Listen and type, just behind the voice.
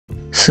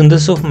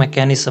Synthesis of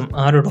mechanism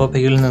ആ ഒരു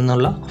ടോപ്പിക്കിൽ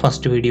നിന്നുള്ള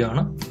ഫസ്റ്റ് വീഡിയോ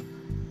ആണ്.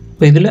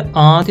 അപ്പോൾ ഇതിൽ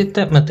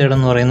ആദ്യത്തെ മെത്തേഡ്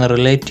എന്ന് പറയുന്നത്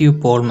റിലേറ്റീവ്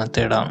പോൾ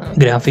മെത്തേഡാണ്.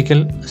 ഗ്രാഫിക്കൽ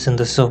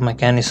സിന്തസിസ് ഓഫ്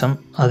മെക്കാനിസം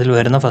അതിൽ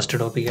വരുന്ന ഫസ്റ്റ്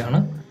ടോപ്പിക്കാണ്.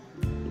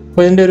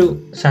 അപ്പോൾ ഇതിൻ്റെ ഒരു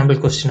സാമ്പിൾ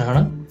ക്വസ്റ്റ്യൻ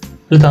ആണ്.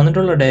 ഇതിൽ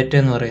തന്നിട്ടുള്ള ഡേറ്റ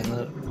എന്ന്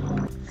പറയുന്നത്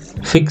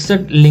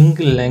fixed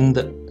link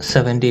length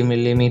 70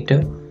 mm,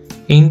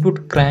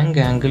 input crank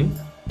angle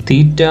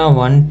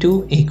θ12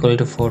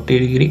 = 40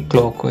 degree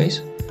clockwise,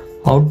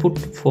 output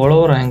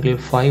follower angle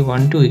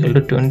Φ12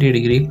 = 20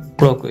 degree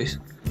clockwise.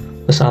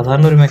 അപ്പോൾ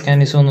സാധാരണ ഒരു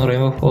മെക്കാനിസം എന്ന്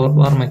പറയുമ്പോൾ 4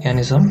 ബാർ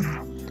മെക്കാനിസം,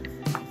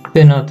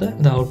 ഇതിനകത്ത്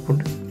ഇത്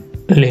output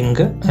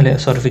link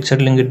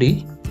fixed link D,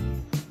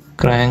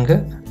 crank,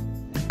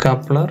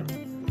 coupler,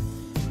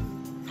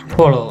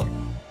 follower.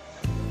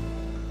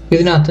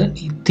 ഇതിനകത്ത്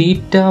ഈ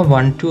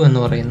θ12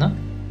 എന്ന് പറയുന്ന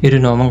ഒരു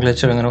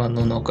നോമൻക്ലേച്ചർ എങ്ങനെ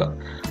വന്നു നോക്കുക.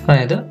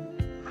 അതായത്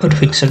ഒരു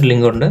ഫിക്സഡ്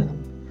ലിങ്ക് ഉണ്ട്,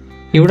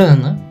 ഇവിടെ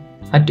നിന്ന്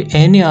അറ്റ്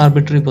എനി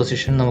ആർബിട്രറി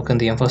പൊസിഷൻ നമുക്ക്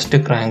എന്ത് ചെയ്യാം, ഫസ്റ്റ്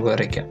ക്രാങ്ക്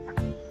വരയ്ക്കാം.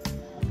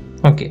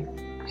 ഓക്കെ,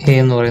 എ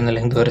എന്ന് പറയുന്ന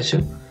ലെങ്ത് വരച്ചു.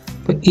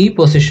 അപ്പോൾ ഈ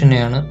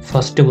പൊസിഷനെയാണ്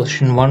ഫസ്റ്റ്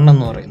പൊസിഷൻ 1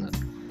 എന്ന് പറയുന്നത്.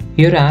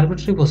 ഈ ഒരു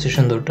ആർബിട്രറി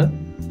പൊസിഷൻ തൊട്ട്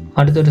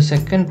അടുത്തൊരു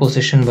സെക്കൻഡ്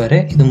പൊസിഷൻ വരെ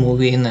ഇത്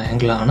മൂവ് ചെയ്യുന്ന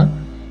ആംഗിളാണ്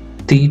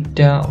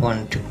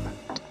θ12.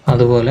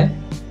 അതുപോലെ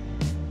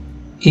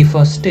ഈ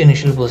ഫസ്റ്റ്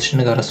ഇനിഷ്യൽ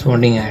പൊസിഷന്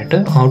കറസ്പോണ്ടിങ് ആയിട്ട്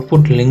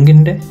ഔട്ട്പുട്ട്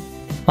ലിങ്കിൻ്റെ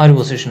ആ ഒരു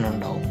പൊസിഷൻ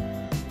ഉണ്ടാവും.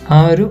 ആ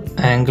ഒരു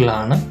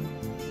ആംഗിളാണ്,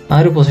 ആ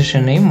ഒരു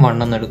പൊസിഷനെയും 1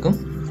 എന്നെടുക്കും.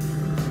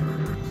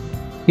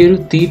 ഈ ഒരു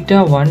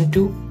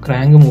θ12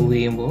 ക്രാങ്ക് മൂവ്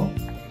ചെയ്യുമ്പോൾ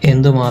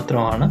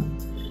എന്തുമാത്രമാണ്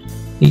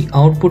ഈ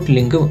ഔട്ട്പുട്ട്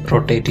ലിങ്ക്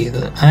റൊട്ടേറ്റ്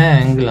ചെയ്തത്, ആ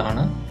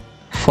ആംഗിളാണ്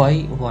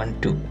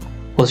Φ12.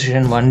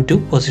 പൊസിഷൻ 1 to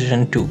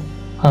പൊസിഷൻ 2,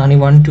 അതാണ് ഈ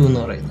 1, 2 എന്ന്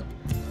പറയുന്നത്.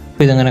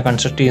 അപ്പോൾ ഇതെങ്ങനെ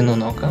കൺസ്ട്രക്ട് ചെയ്യുന്നു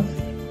നോക്കാം.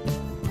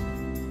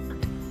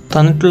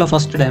 തന്നിട്ടുള്ള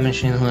ഫസ്റ്റ്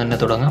ഡയമെൻഷനിൽ നിന്ന് തന്നെ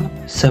തുടങ്ങാം.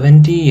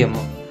 70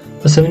 mm.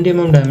 അപ്പോൾ 70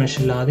 mm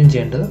ഡയമെൻഷനിൽ ആദ്യം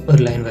ചെയ്യേണ്ടത് ഒരു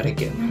ലൈൻ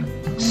വരയ്ക്കുക.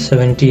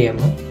 70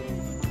 mm,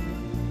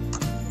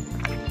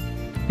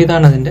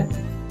 ഇതാണ് അതിൻ്റെ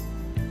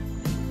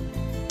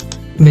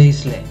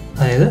ബേസ് ലൈൻ.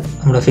 അതായത്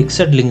നമ്മുടെ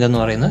ഫിക്സഡ് ലിങ്ക് എന്ന്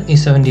പറയുന്നത് ഈ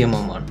 70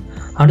 mm ആണ്.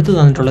 അടുത്ത്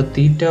തന്നിട്ടുള്ള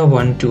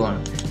θ12 ആണ്.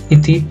 ഈ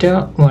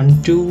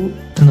θ12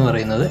 എന്ന്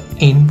പറയുന്നത്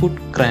ഇൻപുട്ട്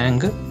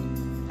ക്രാങ്ക്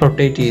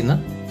റൊട്ടേറ്റ് ചെയ്യുന്ന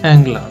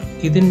ആംഗിളാണ്.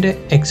 ഇതിൻ്റെ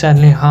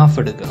എക്സാക്ട്ലി ഹാഫ്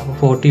എടുക്കുക.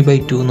 അപ്പോൾ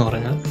 40/2 എന്ന്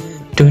പറഞ്ഞാൽ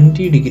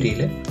 20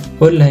 ഡിഗ്രിയിൽ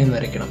ഒരു ലൈൻ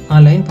വരയ്ക്കണം. ആ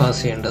ലൈൻ പാസ്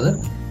ചെയ്യേണ്ടത്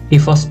ഈ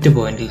ഫസ്റ്റ്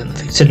പോയിന്റിൽ നിന്ന്,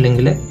 ഫിക്സഡ്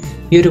ലിങ്കിലെ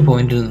ഈ ഒരു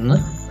പോയിന്റിൽ നിന്ന്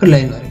ഒരു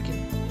ലൈൻ വരയ്ക്കും.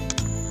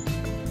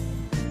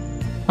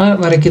 ആ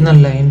വരയ്ക്കുന്ന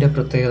ലൈനിൻ്റെ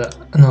പ്രത്യേകത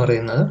എന്ന്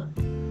പറയുന്നത്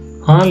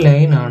ആ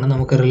ലൈനാണ്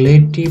നമുക്ക്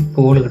റിലേറ്റീവ്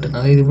പോൾ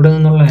കിട്ടുന്നത്. അതായത് ഇവിടെ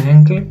നിന്നുള്ള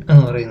ആംഗിൾ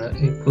എന്ന് പറയുന്നത്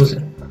ഇപ്പോൾ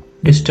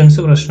ഡിസ്റ്റൻസ്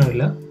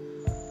പ്രശ്നമില്ല,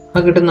 ആ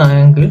കിട്ടുന്ന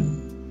ആംഗിൾ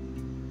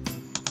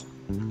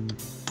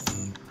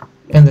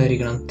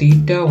എന്തായിരിക്കണം,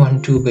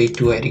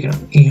 θ12/2 ആയിരിക്കണം.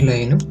 ഈ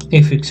ലൈനും ഈ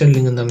ഫിക്സഡ്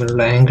ലിങ്കും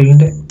തമ്മിലുള്ള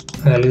ആംഗിളിൻ്റെ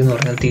വാല്യൂ എന്ന്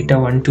പറഞ്ഞാൽ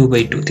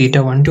θ12/2.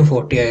 θ12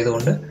 40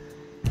 ആയതുകൊണ്ട്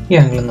ഈ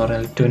ആംഗിൾ എന്ന്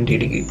പറഞ്ഞാൽ 20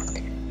 ഡിഗ്രി.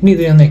 ഇനി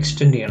ഇതിനെ ഒന്ന്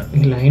എക്സ്റ്റെൻഡ് ചെയ്യണം.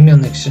 ഈ ലൈനിനെ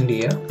ഒന്ന് എക്സ്റ്റെൻഡ്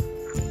ചെയ്യുക.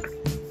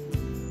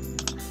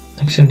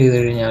 എക്സ്റ്റെൻഡ് ചെയ്ത്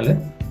കഴിഞ്ഞാൽ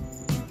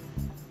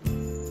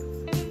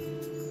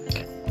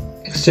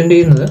എക്സ്റ്റെൻഡ്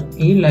ചെയ്യുന്നത്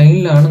ഈ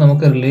ലൈനിലാണ്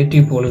നമുക്ക്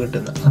റിലേറ്റീവ് പോൾ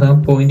കിട്ടുന്നത്. അത് ആ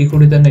പോയിന്റിൽ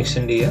കൂടി തന്നെ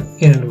എക്സ്റ്റെൻഡ് ചെയ്യുക.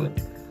 ഈ 2 പോയിന്റ്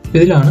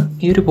ഇതിലാണ്,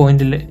 ഈ ഒരു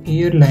പോയിന്റിൽ ഈ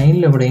ഒരു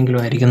ലൈനിൽ എവിടെയെങ്കിലും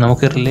ആയിരിക്കും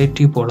നമുക്ക്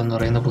റിലേറ്റീവ് പോൾ എന്ന്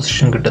പറയുന്ന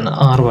പൊസിഷൻ കിട്ടുന്നത്,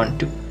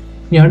 R12.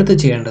 ഇനി അടുത്ത്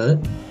ചെയ്യേണ്ടത്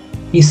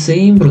ഈ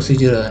സെയിം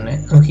പ്രൊസീജിയർ തന്നെ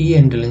നമുക്ക് ഈ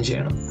എൻഡിലും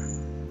ചെയ്യണം,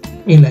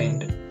 ഈ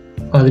ലൈനിൻ്റെ.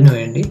 അപ്പോൾ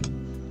അതിനുവേണ്ടി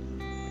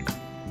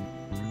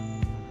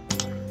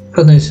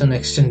ഒന്ന്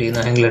എക്സ്റ്റെൻഡ്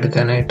ചെയ്യുന്ന ആംഗിൾ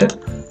എടുക്കാനായിട്ട്,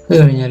 അത്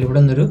കഴിഞ്ഞാൽ ഇവിടെ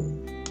നിന്നൊരു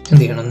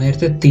എന്ത് ചെയ്യണം,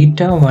 നേരത്തെ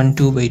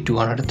θ12/2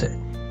 ആണ് എടുത്തത്.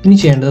 ഇനി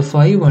ചെയ്യേണ്ടത്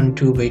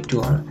Φ12/2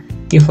 ആണ്.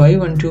 ഈ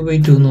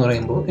Φ12/2 എന്ന്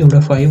പറയുമ്പോൾ ഇവിടെ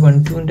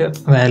Φ12ൻ്റെ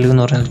വാല്യൂ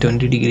എന്ന് പറഞ്ഞാൽ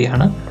 20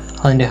 ഡിഗ്രിയാണ്,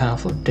 അതിൻ്റെ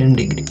ഹാഫ് 10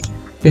 ഡിഗ്രി.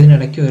 അപ്പോൾ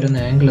ഇതിനിടയ്ക്ക് വരുന്ന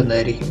ആംഗിൾ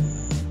എന്തായിരിക്കും,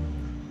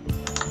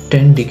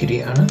 10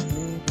 ഡിഗ്രിയാണ്.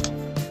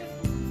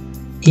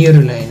 ഈ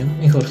ഒരു ലൈനും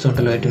ഈ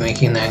ഹൊറിസോണ്ടലുമായിട്ട് മേക്ക്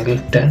ചെയ്യുന്ന ആംഗിൾ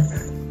 10.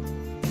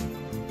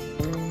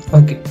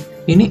 ഓക്കെ,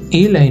 ഇനി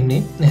ഈ ലൈനിനെ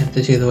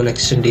നേരത്തെ ചെയ്ത പോലെ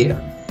എക്സ്റ്റെൻഡ് ചെയ്യുക.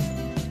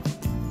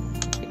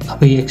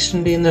 അപ്പോൾ ഈ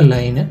എക്സ്റ്റെൻഡ് ചെയ്യുന്ന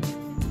ലൈന്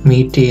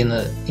മീറ്റ്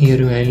ചെയ്യുന്നത്, ഈ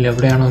ഒരു ലൈനിൽ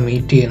എവിടെയാണോ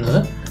മീറ്റ്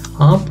ചെയ്യുന്നത്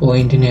ആ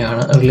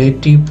പോയിന്റിനെയാണ്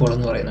റിലേറ്റീവ് പോൾ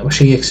എന്ന് പറയുന്നത്.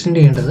 പക്ഷേ ഈ എക്സ്റ്റെൻഡ്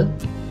ചെയ്യേണ്ടത്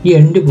ഈ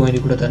എൻഡ്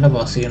പോയിന്റിൽ കൂടെ തന്നെ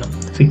പാസ് ചെയ്യണം,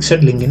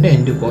 ഫിക്സഡ് ലിങ്കിൻ്റെ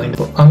എൻഡ് പോയിന്റ്.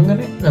 അപ്പോൾ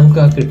അങ്ങനെ നമുക്ക്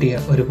ആ കിട്ടിയ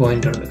ഒരു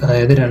പോയിന്റ് ഉണ്ട്.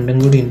 അതായത് രണ്ടും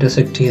കൂടി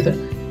ഇൻ്റർസെക്റ്റ് ചെയ്ത്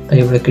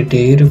ഇവിടെ കിട്ടിയ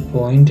ഈ ഒരു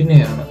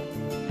പോയിന്റിനെയാണ്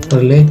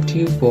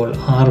റിലേറ്റീവ് പോൾ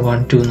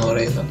R12 എന്ന്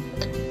പറയുന്നത്.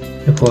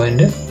 ഒരു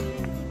പോയിന്റ്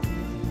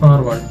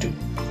R12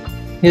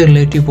 ഈ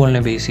റിലേറ്റീവ്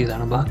പോളിനെ ബേസ്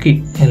ചെയ്താണ് ബാക്കി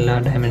എല്ലാ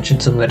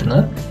ഡയമെൻഷൻസും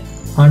വരുന്നത്.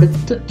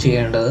 അടുത്ത്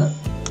ചെയ്യേണ്ടത്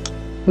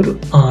ഒരു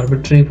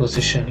ആർബിട്രറി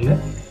പൊസിഷനിൽ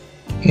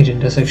ഈ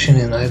ഇൻ്റർസെക്ഷനിൽ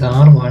നിന്ന്, അതായത്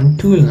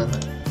R12ൽ നിന്ന്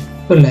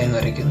ഒരു ലൈൻ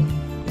വരയ്ക്കുന്നു.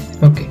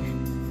 ഓക്കെ,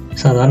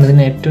 സാധാരണ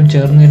ഇതിന് ഏറ്റവും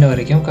ചേർന്ന് തന്നെ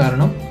വരയ്ക്കാം,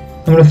 കാരണം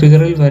നമ്മുടെ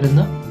ഫിഗറിൽ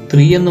വരുന്ന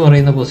 3 എന്ന്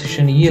പറയുന്ന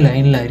പൊസിഷൻ ഈ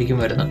ലൈനിലായിരിക്കും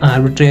വരുന്നത്.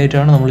 ആർബിട്രറി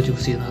ആയിട്ടാണ് നമ്മൾ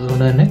ചൂസ് ചെയ്യുന്നത്,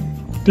 അതുകൊണ്ട് തന്നെ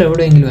ഇതിൽ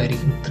എവിടെയെങ്കിലും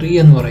ആയിരിക്കും 3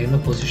 എന്ന് പറയുന്ന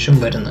പൊസിഷൻ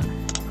വരുന്നത്.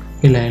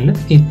 ഈ ലൈനിൽ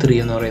ഈ 3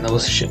 എന്ന് പറയുന്ന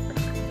പൊസിഷൻ.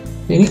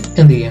 ഇനി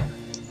എന്ത് ചെയ്യാം,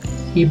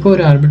 ഇപ്പോൾ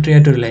ഒരു ആർബിട്രറി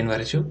ആയിട്ട് ഒരു ലൈൻ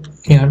വരച്ചു.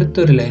 ഇനി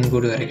അടുത്തൊരു ലൈൻ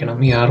കൂടി വരയ്ക്കണം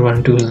ഈ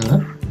R12ൽ നിന്ന്.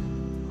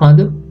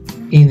 അത്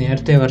ഈ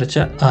നേരത്തെ വരച്ച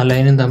ആ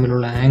ലൈനും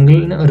തമ്മിലുള്ള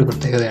ആംഗിളിന് ഒരു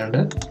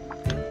പ്രത്യേകതയുണ്ട്.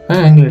 ആ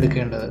ആംഗിൾ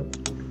എടുക്കേണ്ടത്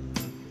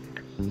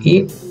ഈ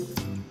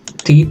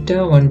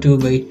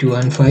θ12/2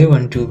 ആൻഡ്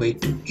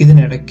φ12/2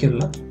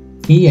 ഇതിനിടയ്ക്കുള്ള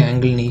ഈ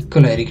ആംഗിളിന്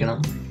ഈക്വൽ ആയിരിക്കണം.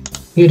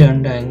 ഈ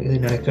രണ്ട്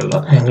ഇതിനിടയ്ക്കുള്ള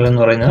ആംഗിൾ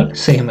എന്ന് പറഞ്ഞാൽ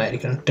സെയിം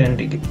ആയിരിക്കണം, 10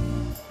 ഡിഗ്രി.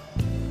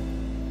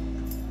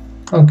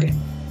 ഓക്കെ,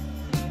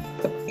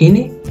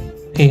 ഇനി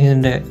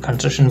ഇതിൻ്റെ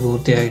കൺസ്ട്രക്ഷൻ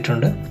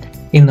പൂർത്തിയായിട്ടുണ്ട്.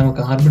 ഇനി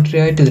നമുക്ക് ആർബിട്രറി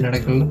ആയിട്ട്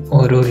ഇതിനിടയ്ക്കുള്ള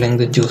ഓരോ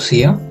ലെങ്ത് ചൂസ്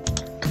ചെയ്യാം.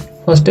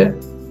 ഫസ്റ്റ്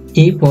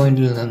ഈ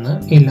പോയിന്റിൽ നിന്ന്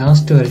ഈ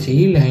ലാസ്റ്റ് വരച്ച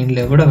ഈ ലൈനിൽ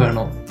എവിടെ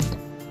വേണോ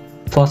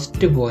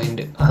ഫസ്റ്റ്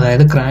പോയിന്റ്,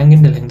 അതായത്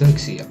ക്രാങ്കിൻ്റെ ലെങ്ത്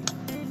ഫിക്സ് ചെയ്യാം.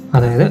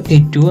 അതായത് ഈ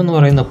 2 എന്ന്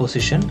പറയുന്ന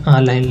പൊസിഷൻ ആ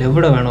ലൈനിൽ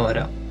എവിടെ വേണോ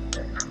വരാം.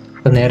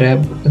 അപ്പം നേരെ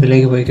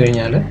ഇതിലേക്ക് പോയി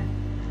കഴിഞ്ഞാൽ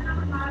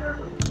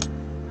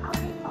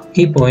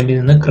ഈ പോയിന്റിൽ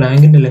നിന്ന്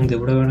ക്രാങ്കിൻ്റെ ലെങ്ത്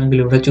ഇവിടെ വേണമെങ്കിൽ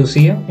ഇവിടെ ചൂസ്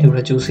ചെയ്യാം,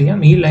 ഇവിടെ ചൂസ് ചെയ്യാം.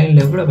 ഈ ലൈനിൽ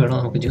എവിടെ വേണോ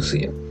നമുക്ക് ചൂസ്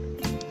ചെയ്യാം.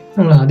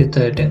 നമ്മൾ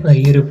ആദ്യത്തായിട്ട്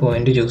ഈ ഒരു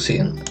പോയിന്റ് ചൂസ്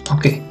ചെയ്യുന്നു.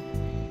 ഓക്കെ,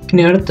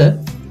 ഇനി അടുത്ത്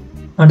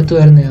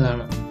വരുന്ന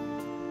ഏതാണ്?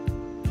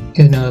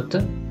 ഇതിനകത്ത്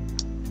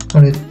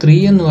നമ്മുടെ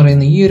 3 എന്ന്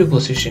പറയുന്ന ഈ ഒരു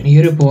പൊസിഷൻ, ഈ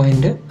ഒരു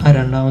പോയിന്റ് ആ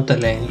രണ്ടാമത്തെ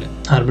ലൈനിൽ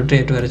ആർബിട്രറി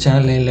ആയിട്ട് വരച്ച ആ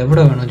ലൈനിൽ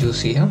എവിടെ വേണോ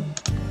ചൂസ് ചെയ്യാം.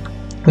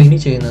 അപ്പോൾ ഇനി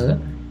ചെയ്യുന്നത്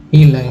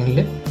ഈ ലൈനിൽ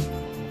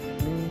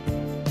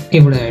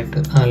ഇവിടെ ആയിട്ട്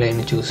ആ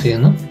ലൈന് ചൂസ്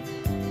ചെയ്യുന്നു.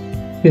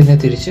 ഇതിനെ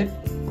തിരിച്ച്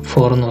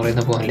 4 എന്ന്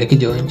പറയുന്ന പോയിന്റിലേക്ക്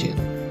ജോയിൻ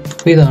ചെയ്യുന്നു.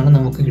 അപ്പോൾ ഇതാണ്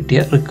നമുക്ക് കിട്ടിയ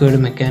റിക്വയർഡ്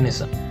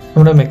മെക്കാനിസം.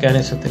 നമ്മുടെ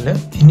മെക്കാനിസത്തിൽ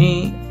ഇനി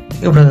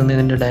ഇവിടെ നിന്ന്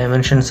ഇതിൻ്റെ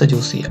ഡയമെൻഷൻസ്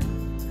ചൂസ് ചെയ്യാം.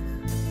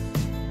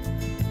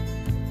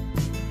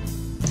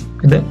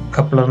 ഇത്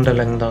കപ്ലറിൻ്റെ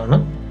ലെങ്ത് ആണ്,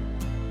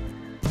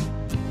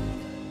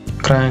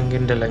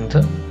 ക്രാങ്കിൻ്റെ ലെങ്ത്,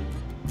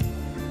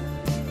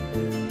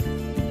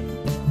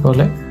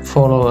 അതുപോലെ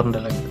ഫോളോവറിൻ്റെ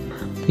ലെങ്ത്.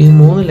 ഈ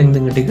 3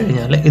 ലെങ്തും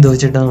കിട്ടിക്കഴിഞ്ഞാൽ ഇത്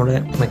വെച്ചിട്ട് നമ്മുടെ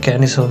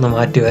മെക്കാനിസം ഒന്ന്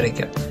മാറ്റി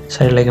വരയ്ക്കാം,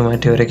 സൈഡിലേക്ക്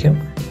മാറ്റി വരയ്ക്കാം.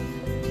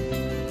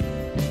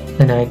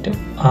 അതിനായിട്ട്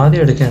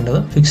ആദ്യം എടുക്കേണ്ടത്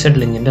fixed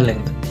ലിങ്കിൻ്റെ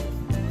length.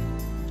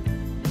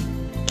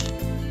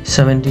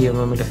 70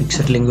 mm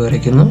fixed link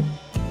വരയ്ക്കുന്നു.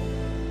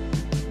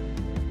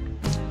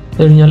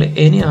 കഴിഞ്ഞാൽ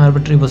എനി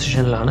ആർബിട്രറി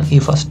പൊസിഷനിലാണ് ഈ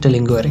ഫസ്റ്റ്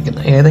ലിങ്ക്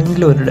വരയ്ക്കുന്നത്.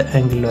 ഏതെങ്കിലും ഒരു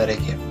ആംഗിളിൽ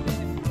വരയ്ക്കുക.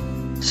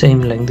 സെയിം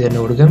ലെങ്ത് തന്നെ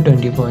കൊടുക്കാം,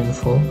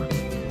 20.4.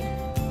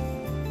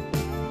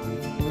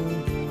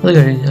 അത്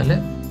കഴിഞ്ഞാൽ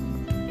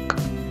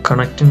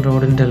കണക്റ്റിംഗ്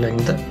റോഡിൻ്റെ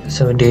ലെങ്ത്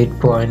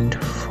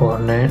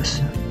 78.49.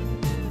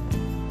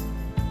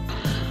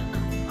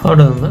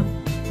 അവിടെ നിന്ന്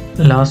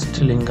ലാസ്റ്റ്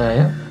ലിങ്കായ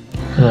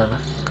ഇതാണ്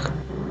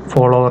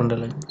ഫോളോവറിൻ്റെ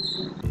ലെങ്ത്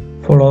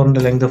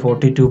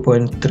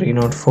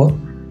 42.304.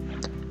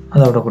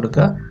 അതവിടെ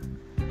കൊടുക്കുക.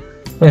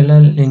 അപ്പോൾ എല്ലാ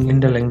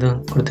ലിങ്കിൻ്റെ ലെങ്ത്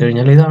കൊടുത്തു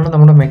കഴിഞ്ഞാൽ ഇതാണ്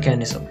നമ്മുടെ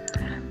മെക്കാനിസം.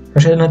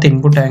 പക്ഷേ ഇതിനകത്ത്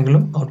ഇൻപുട്ട്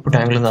ആംഗിളും ഔട്ട്പുട്ട്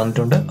ആംഗിളും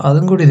തന്നിട്ടുണ്ട്,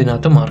 അതും കൂടി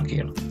ഇതിനകത്ത് മാർക്ക്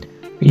ചെയ്യണം.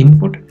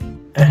 ഇൻപുട്ട്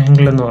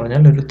ആംഗിൾ എന്ന്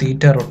പറഞ്ഞാൽ ഒരു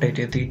തീറ്റ റൊട്ടേറ്റ്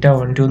ചെയ്ത്,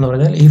 θ12 എന്ന്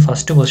പറഞ്ഞാൽ ഈ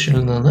ഫസ്റ്റ്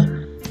പൊസിഷനിൽ നിന്ന്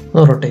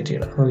റൊട്ടേറ്റ്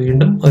ചെയ്യണം. അപ്പോൾ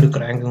വീണ്ടും ഒരു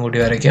ക്രാങ്കും കൂടി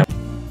വരയ്ക്കാം.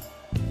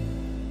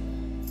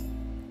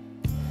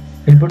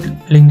 ഇൻപുട്ട്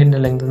ലിങ്കിൻ്റെ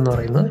ലെങ്ത് എന്ന്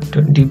പറയുന്നത്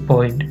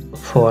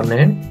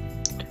 20.49.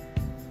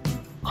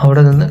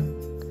 അവിടെ നിന്ന്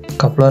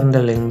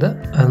കപ്ലറിൻ്റെ ലെങ്ത്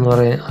എന്ന്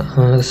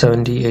പറയുന്നത്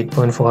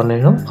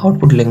 78.49ഉം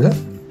ഔട്ട്പുട്ട് ലിങ്ക്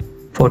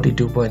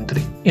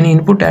 42.3. ഇനി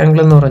ഇൻപുട്ട് ആംഗിൾ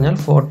എന്ന് പറഞ്ഞാൽ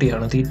 40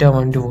 ആണ്,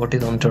 θ12 40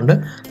 തന്നിട്ടുണ്ട്.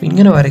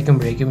 ഇങ്ങനെ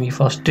വരയ്ക്കുമ്പോഴേക്കും ഈ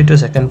ഫസ്റ്റ് ടു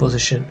സെക്കൻഡ്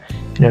പൊസിഷൻ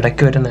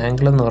ഇടയ്ക്ക് വരുന്ന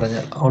ആംഗിൾ എന്ന്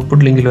പറഞ്ഞാൽ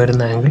ഔട്ട്പുട്ട് ലിങ്കിൽ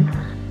വരുന്ന ആംഗിൾ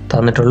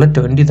തന്നിട്ടുള്ള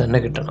 20 തന്നെ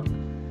കിട്ടണം.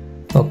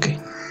 ഓക്കെ.